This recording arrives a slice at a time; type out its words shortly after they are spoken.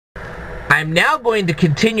I'm now going to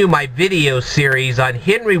continue my video series on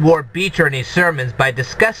Henry Ward Beecher and his sermons by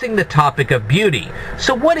discussing the topic of beauty.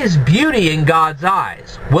 So what is beauty in God's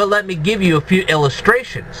eyes? Well, let me give you a few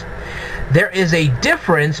illustrations. There is a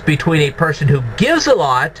difference between a person who gives a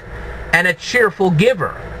lot and a cheerful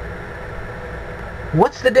giver.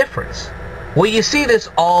 What's the difference? Well, you see this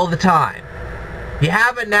all the time. You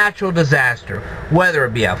have a natural disaster, whether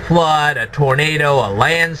it be a flood, a tornado, a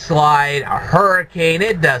landslide, a hurricane,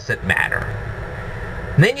 it doesn't matter.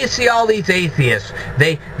 And then you see all these atheists.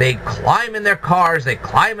 They climb in their cars, they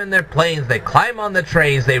climb in their planes, they climb on the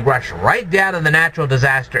trains, they rush right down to the natural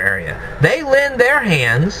disaster area. They lend their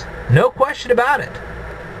hands, no question about it.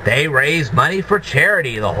 They raise money for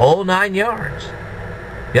charity, the whole 9 yards.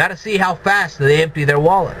 You got to see how fast they empty their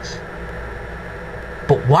wallets.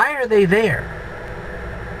 But why are they there?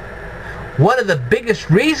 One of the biggest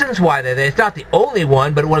reasons why they're there, it's not the only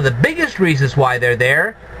one, but one of the biggest reasons why they're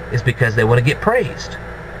there is because they want to get praised.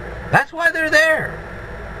 That's why they're there.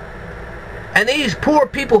 And these poor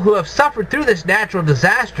people who have suffered through this natural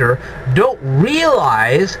disaster don't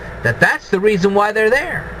realize that that's the reason why they're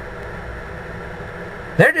there.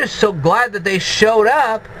 They're just so glad that they showed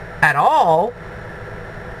up at all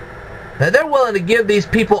that they're willing to give these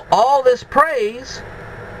people all this praise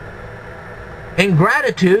and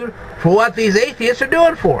gratitude for what these atheists are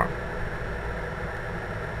doing for them.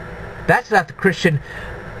 That's not the Christian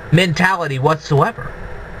mentality whatsoever.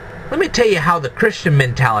 Let me tell you how the Christian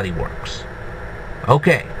mentality works.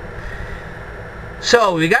 Okay.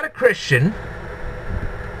 So, we got a Christian,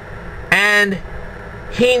 and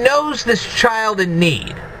he knows this child in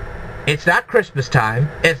need. It's not Christmas time.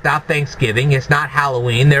 It's not Thanksgiving. It's not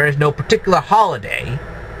Halloween. There is no particular holiday.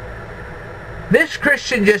 This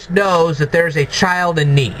Christian just knows that there's a child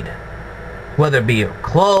in need, whether it be of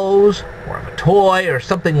clothes or of a toy or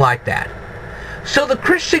something like that. So the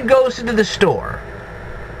Christian goes into the store.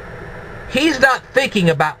 He's not thinking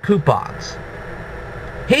about coupons.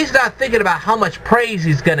 He's not thinking about how much praise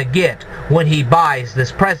he's going to get when he buys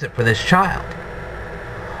this present for this child.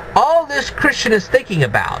 All this Christian is thinking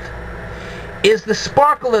about is the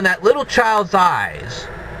sparkle in that little child's eyes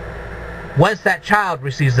once that child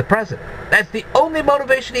receives the present. That's the only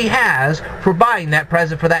motivation he has for buying that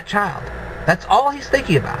present for that child. That's all he's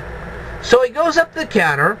thinking about. So he goes up to the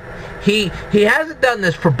counter. He hasn't done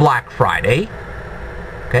this for Black Friday.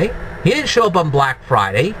 Okay? He didn't show up on Black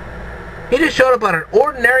Friday. He just showed up on an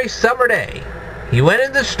ordinary summer day. He went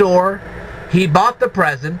in the store. He bought the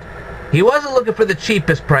present. He wasn't looking for the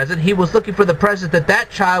cheapest present. He was looking for the present that that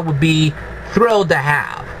child would be thrilled to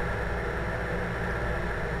have.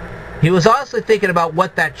 He was honestly thinking about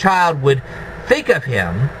what that child would think of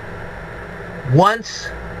him once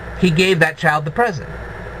he gave that child the present.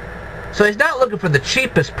 So he's not looking for the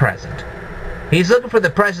cheapest present. He's looking for the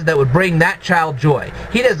present that would bring that child joy.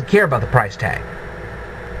 He doesn't care about the price tag.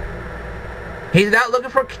 He's not looking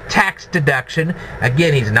for tax deduction.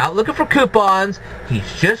 Again, he's not looking for coupons.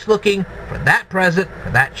 He's just looking for that present for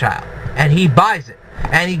that child. And he buys it.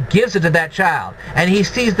 And he gives it to that child. And he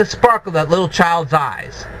sees the sparkle of that little child's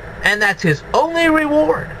eyes. And that's his only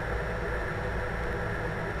reward.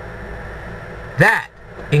 That,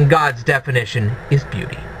 in God's definition, is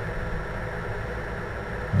beauty.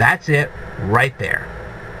 That's it, right there.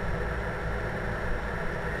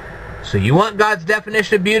 So you want God's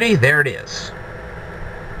definition of beauty? There it is.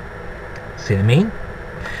 See what I mean?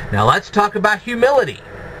 Now let's talk about humility.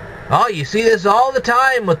 Oh, you see this all the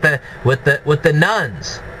time with the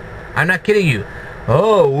nuns. I'm not kidding you.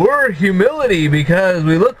 Oh, we're humility because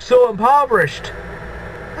we look so impoverished.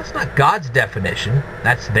 That's not God's definition.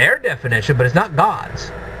 That's their definition, but it's not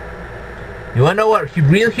God's. You want to know what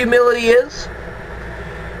real humility is?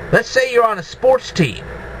 Let's say you're on a sports team.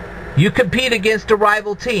 You compete against a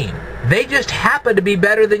rival team. They just happen to be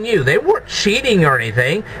better than you. They weren't cheating or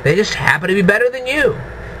anything. They just happen to be better than you.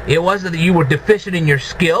 It wasn't that you were deficient in your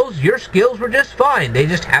skills. Your skills were just fine. They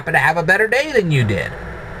just happened to have a better day than you did.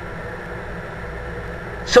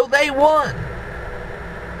 So they won.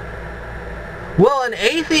 Well, an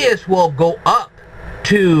atheist will go up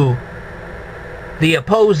to the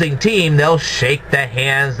opposing team. They'll shake the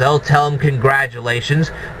hands. They'll tell them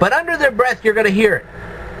congratulations. But under their breath, you're going to hear it.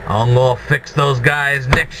 I'm going to fix those guys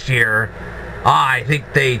next year. I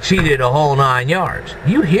think they cheated a whole 9 yards.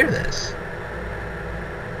 You hear this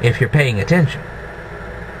if you're paying attention.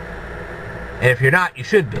 And if you're not, you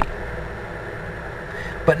should be.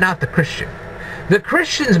 But not the Christian. The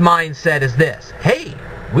Christian's mindset is this. Hey,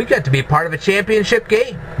 we got to be part of a championship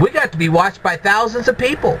game. We got to be watched by thousands of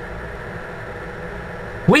people.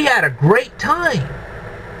 We had a great time.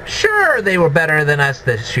 Sure, they were better than us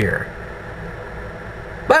this year.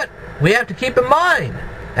 But we have to keep in mind,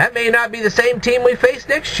 that may not be the same team we face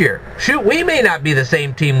next year. Shoot, we may not be the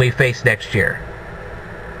same team we face next year.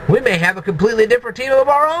 We may have a completely different team of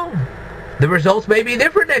our own. The results may be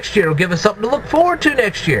different next year. It'll give us something to look forward to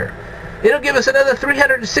next year. It'll give us another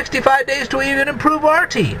 365 days to even improve our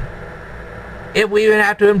team. If we even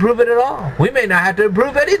have to improve it at all. We may not have to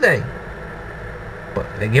improve anything. But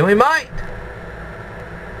again, we might.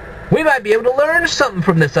 We might be able to learn something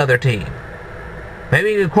from this other team.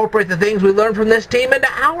 Maybe incorporate the things we learned from this team into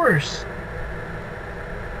ours.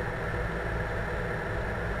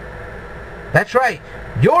 That's right.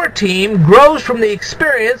 Your team grows from the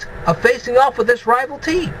experience of facing off with this rival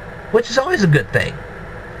team, which is always a good thing.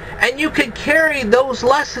 And you can carry those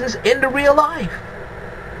lessons into real life.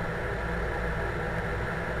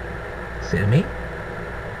 See what I mean?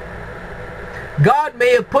 God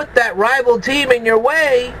may have put that rival team in your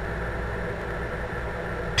way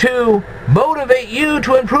to motivate you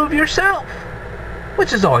to improve yourself,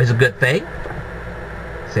 which is always a good thing.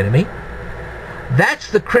 See what I mean?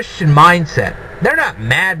 That's the Christian mindset. They're not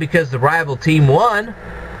mad because the rival team won.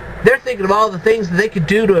 They're thinking of all the things that they could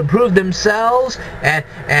do to improve themselves,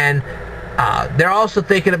 and they're also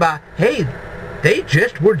thinking about, hey, they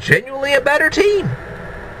just were genuinely a better team.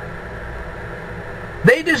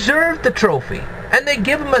 They deserved the trophy, and they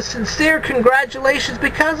give them a sincere congratulations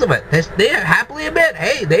because of it. They happily admit,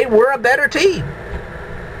 hey, they were a better team.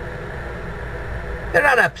 They're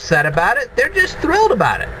not upset about it. They're just thrilled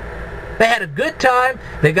about it. They had a good time.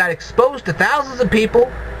 They got exposed to thousands of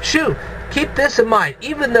people. Shoot, keep this in mind.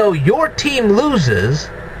 Even though your team loses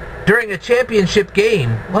during a championship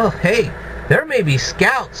game, well, hey, there may be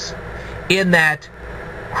scouts in that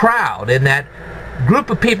crowd, in that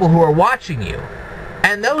group of people who are watching you.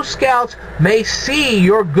 And those scouts may see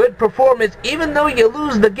your good performance. Even though you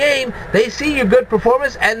lose the game, they see your good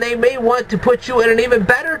performance, and they may want to put you in an even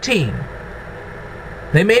better team.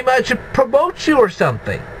 They may want to promote you or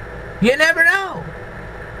something. You never know.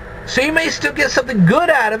 So you may still get something good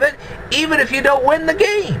out of it, even if you don't win the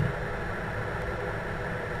game.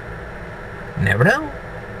 Never know.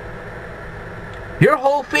 Your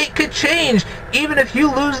whole fate could change, even if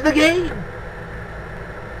you lose the game.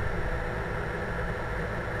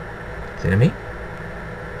 See what I mean?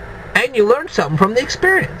 And you learn something from the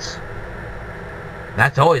experience.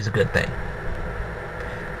 That's always a good thing.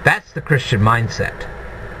 That's the Christian mindset.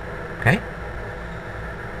 Okay?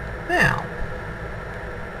 Now,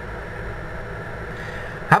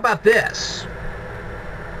 how about this?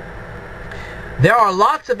 There are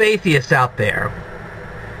lots of atheists out there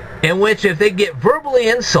in which if they get verbally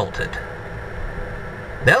insulted,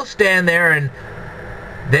 they'll stand there and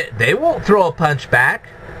they won't throw a punch back.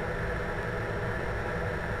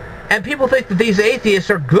 And people think that these atheists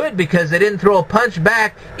are good because they didn't throw a punch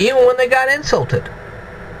back even when they got insulted.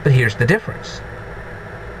 But here's the difference.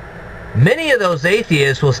 Many of those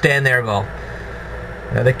atheists will stand there and go,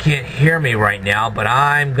 now, they can't hear me right now, but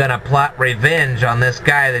I'm going to plot revenge on this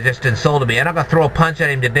guy that just insulted me. I'm not going to throw a punch at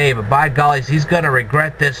him today, but by golly, he's going to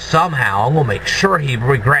regret this somehow. I'm going to make sure he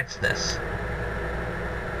regrets this.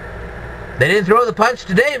 They didn't throw the punch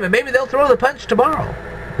today, but maybe they'll throw the punch tomorrow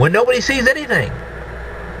when nobody sees anything.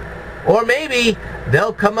 Or maybe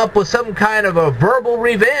they'll come up with some kind of a verbal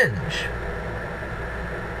revenge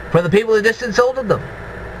for the people that just insulted them.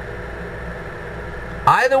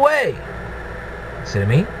 Either way, see what I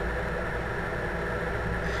mean?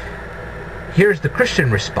 Here's the Christian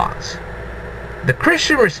response. The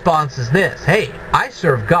Christian response is this: hey, I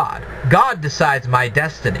serve God. God decides my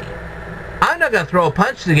destiny. I'm not going to throw a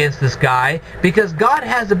punch against this guy because God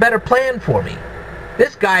has a better plan for me.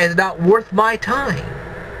 This guy is not worth my time.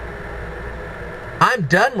 I'm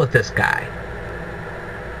done with this guy.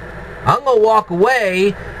 I'm going to walk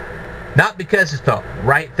away, not because it's the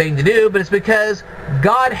right thing to do, but it's because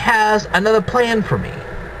God has another plan for me.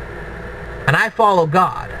 And I follow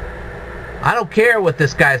God. I don't care what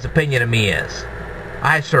this guy's opinion of me is.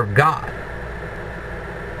 I serve God.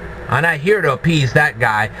 I'm not here to appease that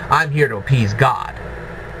guy. I'm here to appease God.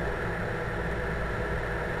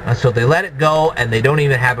 And so they let it go, and they don't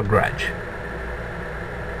even have a grudge.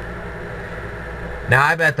 Now,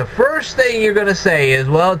 I bet the first thing you're going to say is,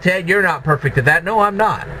 well, Ted, you're not perfect at that. No, I'm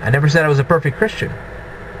not. I never said I was a perfect Christian.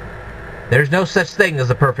 There's no such thing as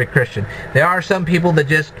a perfect Christian. There are some people that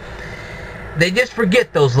just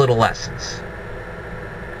forget those little lessons.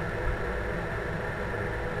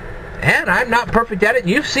 And I'm not perfect at it.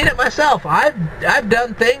 You've seen it myself. I've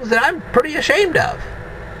done things that I'm pretty ashamed of.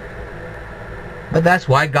 But that's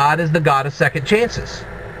why God is the God of second chances.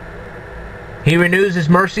 He renews His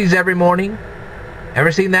mercies every morning.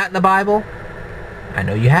 Ever seen that in the Bible? I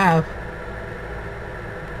know you have.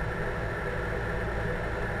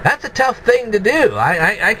 That's a tough thing to do.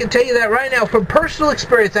 I can tell you that right now. From personal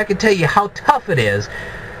experience, I can tell you how tough it is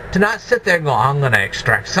to not sit there and go, I'm going to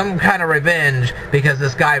extract some kind of revenge because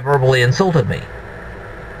this guy verbally insulted me.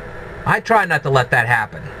 I try not to let that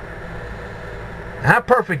happen. I'm not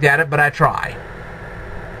perfect at it, but I try.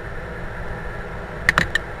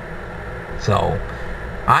 So,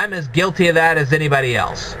 I'm as guilty of that as anybody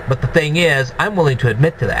else. But the thing is, I'm willing to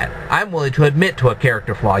admit to that. I'm willing to admit to a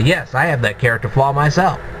character flaw. Yes, I have that character flaw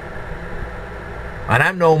myself. And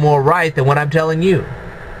I'm no more right than what I'm telling you.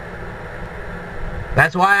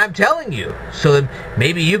 That's why I'm telling you, so that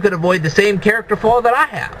maybe you could avoid the same character flaw that I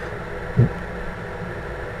have.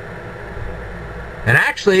 And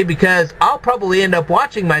actually, because I'll probably end up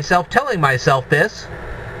watching myself telling myself this,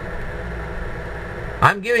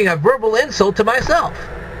 I'm giving a verbal insult to myself.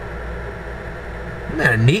 Isn't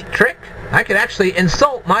that a neat trick? I could actually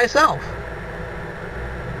insult myself.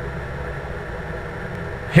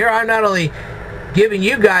 Here I'm not only giving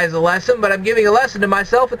you guys a lesson, but I'm giving a lesson to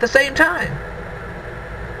myself at the same time.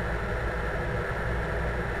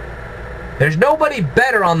 There's nobody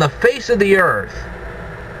better on the face of the earth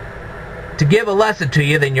to give a lesson to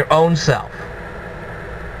you than your own self.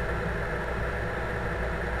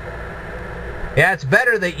 Yeah, it's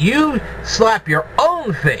better that you slap your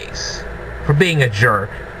own face for being a jerk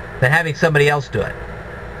than having somebody else do it.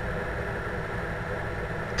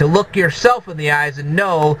 To look yourself in the eyes and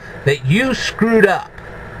know that you screwed up.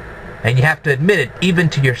 And you have to admit it even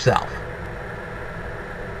to yourself.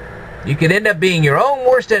 You can end up being your own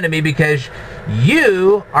worst enemy because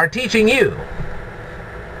you are teaching you.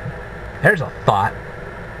 There's a thought.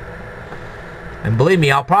 And believe me,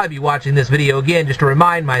 I'll probably be watching this video again just to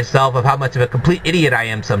remind myself of how much of a complete idiot I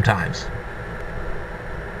am sometimes.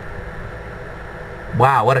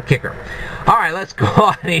 Wow, what a kicker. Alright, let's go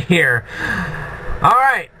on here.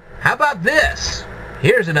 Alright, how about this?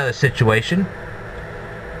 Here's another situation.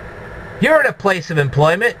 You're at a place of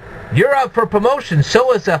employment. You're up for promotion.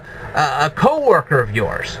 So is a co-worker of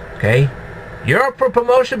yours. Okay? You're up for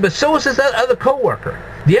promotion, but so is this other co-worker.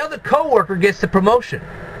 The other co-worker gets the promotion.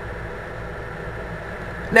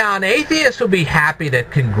 Now, an atheist would be happy to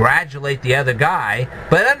congratulate the other guy,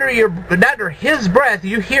 but under his breath,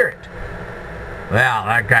 you hear it. Well,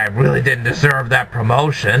 that guy really didn't deserve that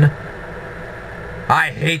promotion.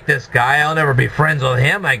 I hate this guy. I'll never be friends with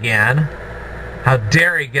him again. How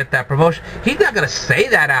dare he get that promotion? He's not going to say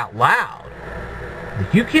that out loud.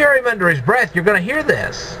 If you hear him under his breath, you're going to hear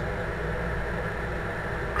this.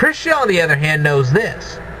 Christian, on the other hand, knows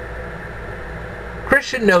this.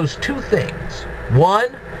 Christian knows two things.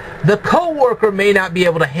 One, the co-worker may not be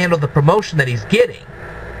able to handle the promotion that he's getting.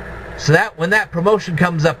 So that when that promotion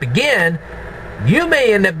comes up again, you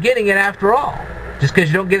may end up getting it after all. Just because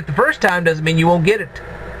you don't get it the first time doesn't mean you won't get it.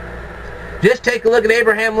 Just take a look at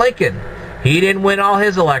Abraham Lincoln. He didn't win all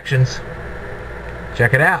his elections.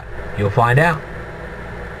 Check it out. You'll find out.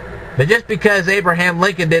 But just because Abraham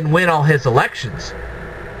Lincoln didn't win all his elections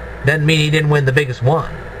doesn't mean he didn't win the biggest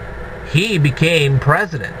one. He became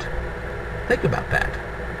president. Think about that.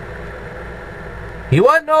 He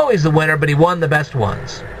wasn't always the winner, but he won the best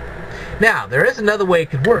ones. Now, there is another way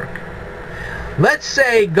it could work. Let's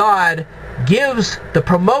say God gives the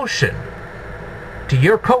promotion to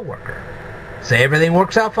your coworker. Say everything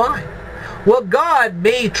works out fine. Well, God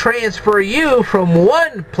may transfer you from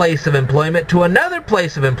one place of employment to another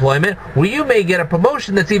place of employment where you may get a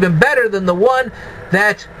promotion that's even better than the one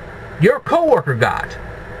that your coworker got.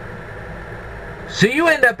 So you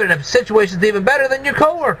end up in a situation that's even better than your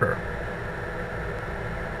coworker.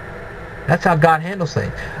 That's how God handles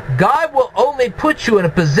things. God will only put you in a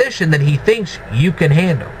position that He thinks you can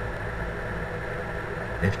handle.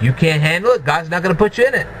 If you can't handle it, God's not going to put you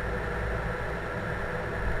in it.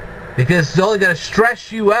 Because it's only going to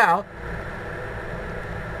stress you out.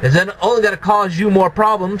 It's only going to cause you more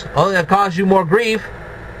problems. Only going to cause you more grief.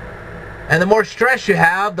 And the more stress you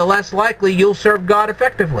have, the less likely you'll serve God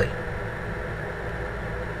effectively.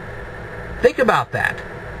 Think about that.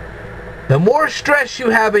 The more stress you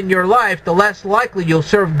have in your life, the less likely you'll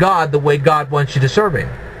serve God the way God wants you to serve Him.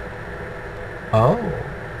 Oh.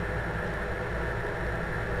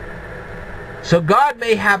 So God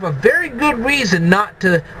may have a very good reason not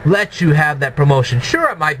to let you have that promotion. Sure,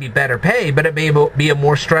 it might be better pay, but it may be a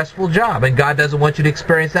more stressful job, and God doesn't want you to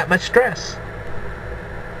experience that much stress.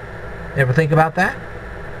 Ever think about that?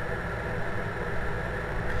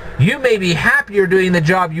 You may be happier doing the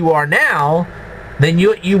job you are now than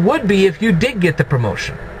you would be if you did get the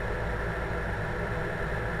promotion.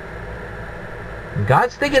 And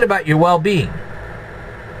God's thinking about your well-being.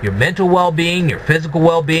 Your mental well-being, your physical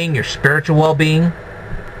well-being, your spiritual well-being.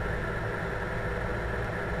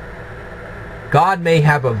 God may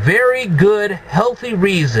have a very good, healthy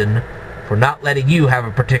reason for not letting you have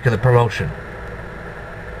a particular promotion.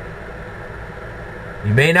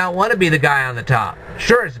 You may not want to be the guy on the top.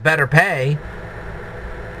 Sure, it's better pay,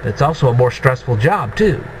 but it's also a more stressful job,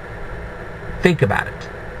 too. Think about it.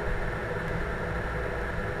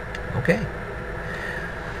 Okay.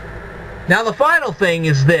 Now, the final thing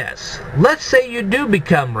is this. Let's say you do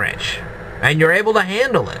become rich, and you're able to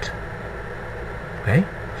handle it. Okay?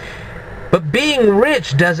 But being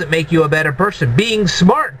rich doesn't make you a better person. Being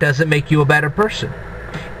smart doesn't make you a better person.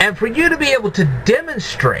 And for you to be able to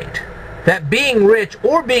demonstrate that being rich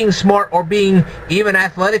or being smart or being even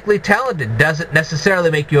athletically talented doesn't necessarily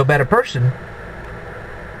make you a better person,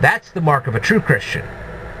 that's the mark of a true Christian.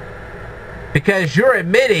 Because you're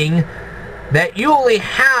admitting that you only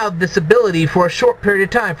have this ability for a short period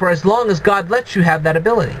of time, for as long as God lets you have that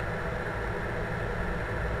ability.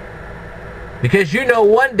 Because you know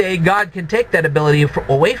one day God can take that ability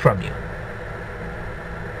away from you.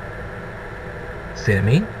 See what I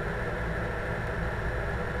mean?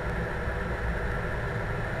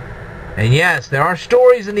 And yes, there are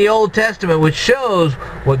stories in the Old Testament which shows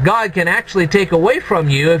what God can actually take away from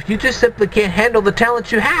you if you just simply can't handle the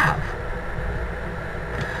talents you have.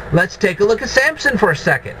 Let's take a look at Samson for a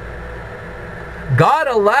second. God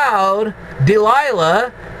allowed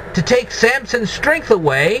Delilah to take Samson's strength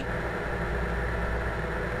away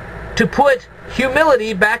to put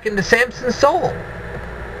humility back into Samson's soul.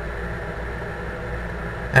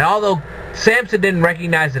 And although Samson didn't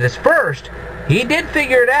recognize it as first, he did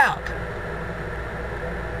figure it out.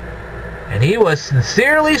 And he was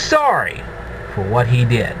sincerely sorry for what he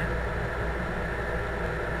did.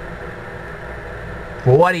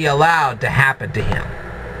 For what he allowed to happen to him.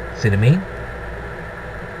 See what I mean?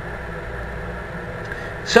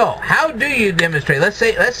 So, how do you demonstrate? Let's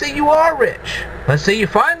say you are rich. Let's say you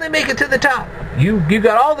finally make it to the top. You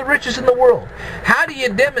got all the riches in the world. How do you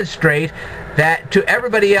demonstrate that to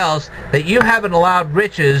everybody else that you haven't allowed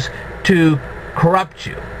riches to corrupt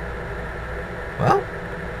you? Well,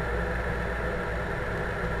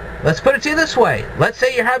 let's put it to you this way. Let's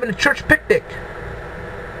say you're having a church picnic.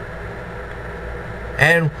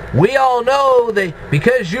 And we all know that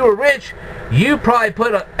because you were rich, you probably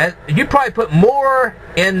put more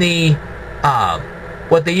in the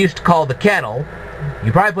what they used to call the kettle.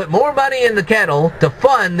 You probably put more money in the kettle to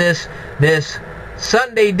fund this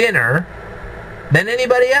Sunday dinner than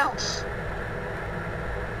anybody else.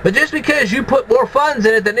 But just because you put more funds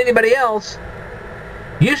in it than anybody else,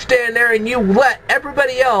 you stand there and you let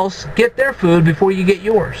everybody else get their food before you get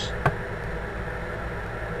yours.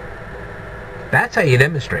 That's how you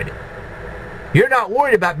demonstrate it. You're not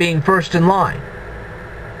worried about being first in line.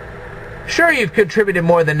 Sure, you've contributed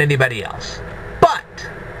more than anybody else, but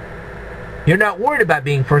you're not worried about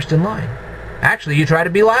being first in line. Actually, you try to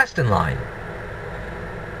be last in line.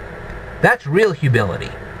 That's real humility.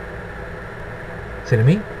 See what I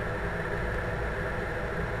mean?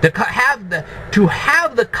 To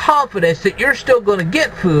have the confidence that you're still going to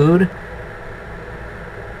get food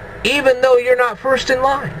even though you're not first in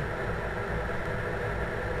line.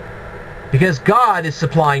 Because God is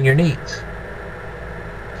supplying your needs.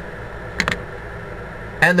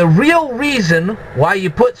 And the real reason why you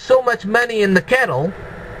put so much money in the kettle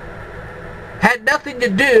had nothing to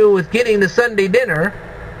do with getting the Sunday dinner,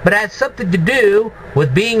 but had something to do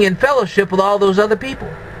with being in fellowship with all those other people.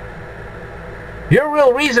 Your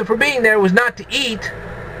real reason for being there was not to eat,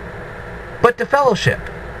 but to fellowship.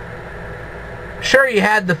 Sure, you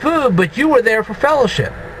had the food, but you were there for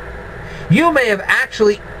fellowship. You may have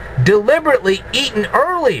actually deliberately eaten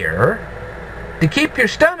earlier to keep your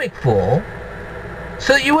stomach full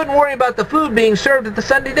so that you wouldn't worry about the food being served at the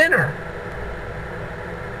Sunday dinner.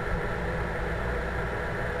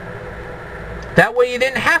 That way you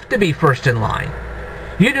didn't have to be first in line.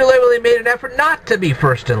 You deliberately made an effort not to be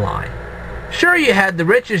first in line. Sure, you had the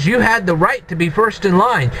riches, you had the right to be first in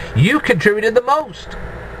line. You contributed the most.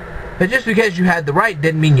 But just because you had the right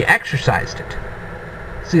didn't mean you exercised it.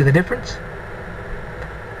 See the difference?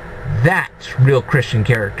 That's real Christian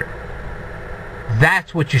character.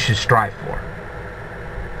 That's what you should strive for.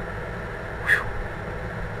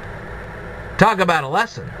 Whew. Talk about a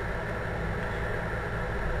lesson.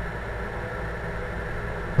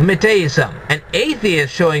 Let me tell you something. An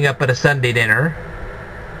atheist showing up at a Sunday dinner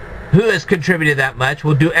who has contributed that much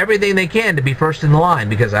will do everything they can to be first in the line,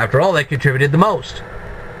 because after all, they contributed the most.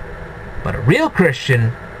 But a real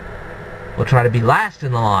Christian will try to be last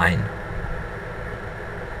in the line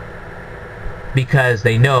because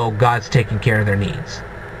they know God's taking care of their needs.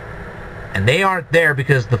 And they aren't there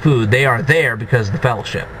because of the food. They are there because of the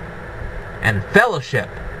fellowship. And fellowship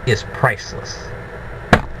is priceless.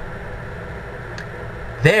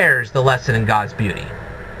 There's the lesson in God's beauty.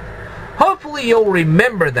 Hopefully you'll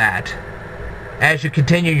remember that as you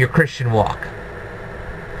continue your Christian walk.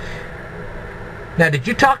 Now, did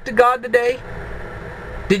you talk to God today?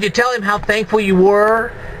 Did you tell Him how thankful you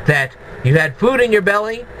were that you had food in your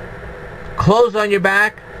belly, clothes on your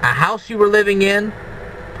back, a house you were living in?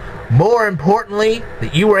 More importantly,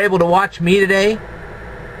 that you were able to watch me today?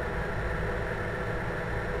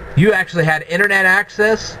 You actually had internet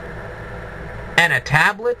access, and a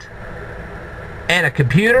tablet, and a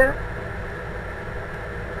computer?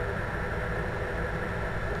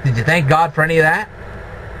 Did you thank God for any of that?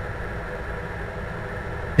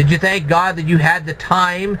 Did you thank God that you had the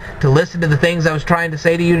time to listen to the things I was trying to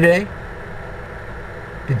say to you today?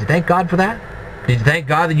 Did you thank God for that? Did you thank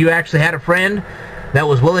God that you actually had a friend that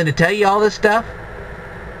was willing to tell you all this stuff?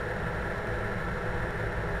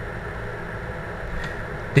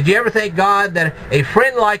 Did you ever thank God that a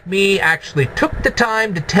friend like me actually took the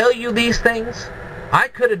time to tell you these things? I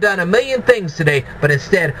could have done a million things today, but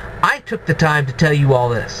instead, I took the time to tell you all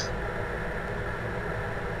this.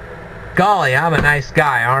 Golly, I'm a nice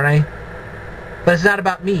guy, aren't I? But it's not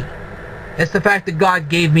about me. It's the fact that God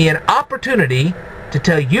gave me an opportunity to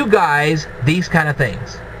tell you guys these kind of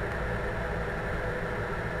things.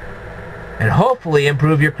 And hopefully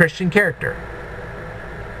improve your Christian character.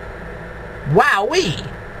 Wowee!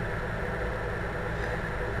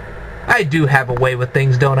 I do have a way with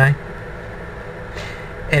things, don't I?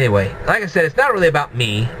 Anyway, like I said, it's not really about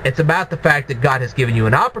me. It's about the fact that God has given you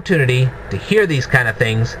an opportunity to hear these kind of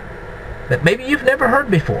things that maybe you've never heard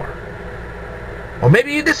before. Or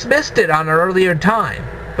maybe you dismissed it on an earlier time,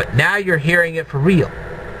 but now you're hearing it for real.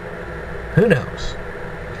 Who knows?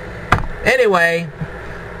 Anyway,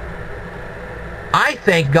 I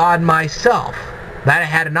thank God myself that I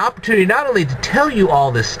had an opportunity not only to tell you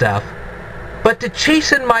all this stuff, but to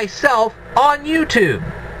chasten myself on YouTube.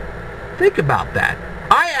 Think about that.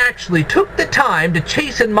 I actually took the time to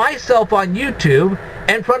chasten myself on YouTube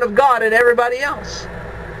in front of God and everybody else.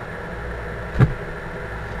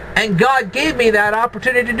 And God gave me that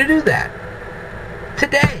opportunity to do that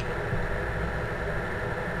today.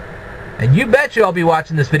 And you bet you I'll be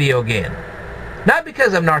watching this video again. Not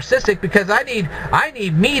because I'm narcissistic, because I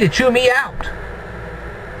need me to chew me out.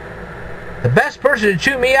 The best person to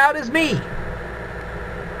chew me out is me.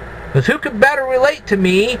 Because who could better relate to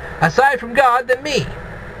me aside from God than me?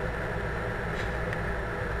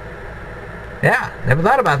 Yeah, never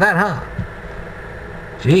thought about that, huh?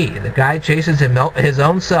 Gee, the guy chases his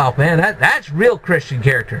own self, man. That's real Christian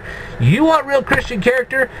character. You want real Christian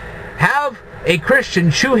character? Have a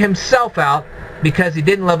Christian chew himself out because he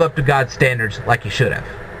didn't live up to God's standards like he should have.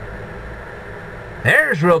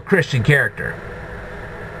 There's real Christian character.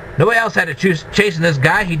 Nobody else had to chasing this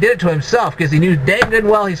guy. He did it to himself because he knew dang good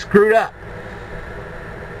well he screwed up.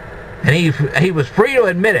 And he was free to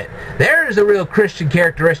admit it. There's a real Christian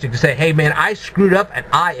characteristic to say, hey man, I screwed up and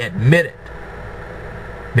I admit it.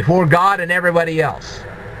 Before God and everybody else.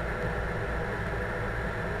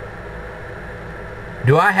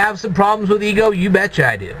 Do I have some problems with ego? You betcha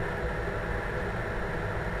I do.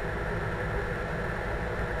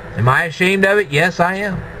 Am I ashamed of it? Yes, I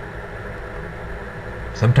am.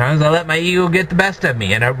 Sometimes I let my ego get the best of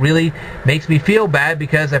me, and it really makes me feel bad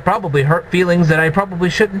because I probably hurt feelings that I probably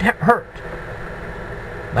shouldn't have hurt.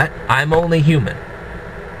 But I'm only human.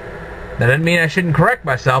 That doesn't mean I shouldn't correct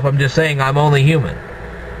myself. I'm just saying I'm only human.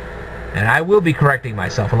 And I will be correcting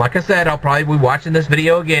myself. And like I said, I'll probably be watching this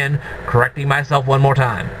video again, correcting myself one more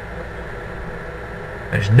time.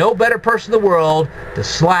 There's no better person in the world to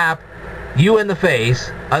slap you in the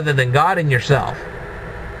face other than God and yourself.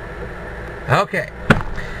 Okay.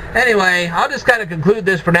 Anyway, I'll just kind of conclude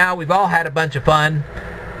this for now. We've all had a bunch of fun.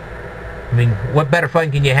 I mean, what better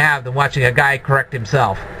fun can you have than watching a guy correct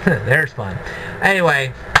himself? There's fun.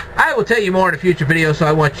 Anyway, I will tell you more in a future video, so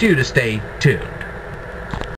I want you to stay tuned.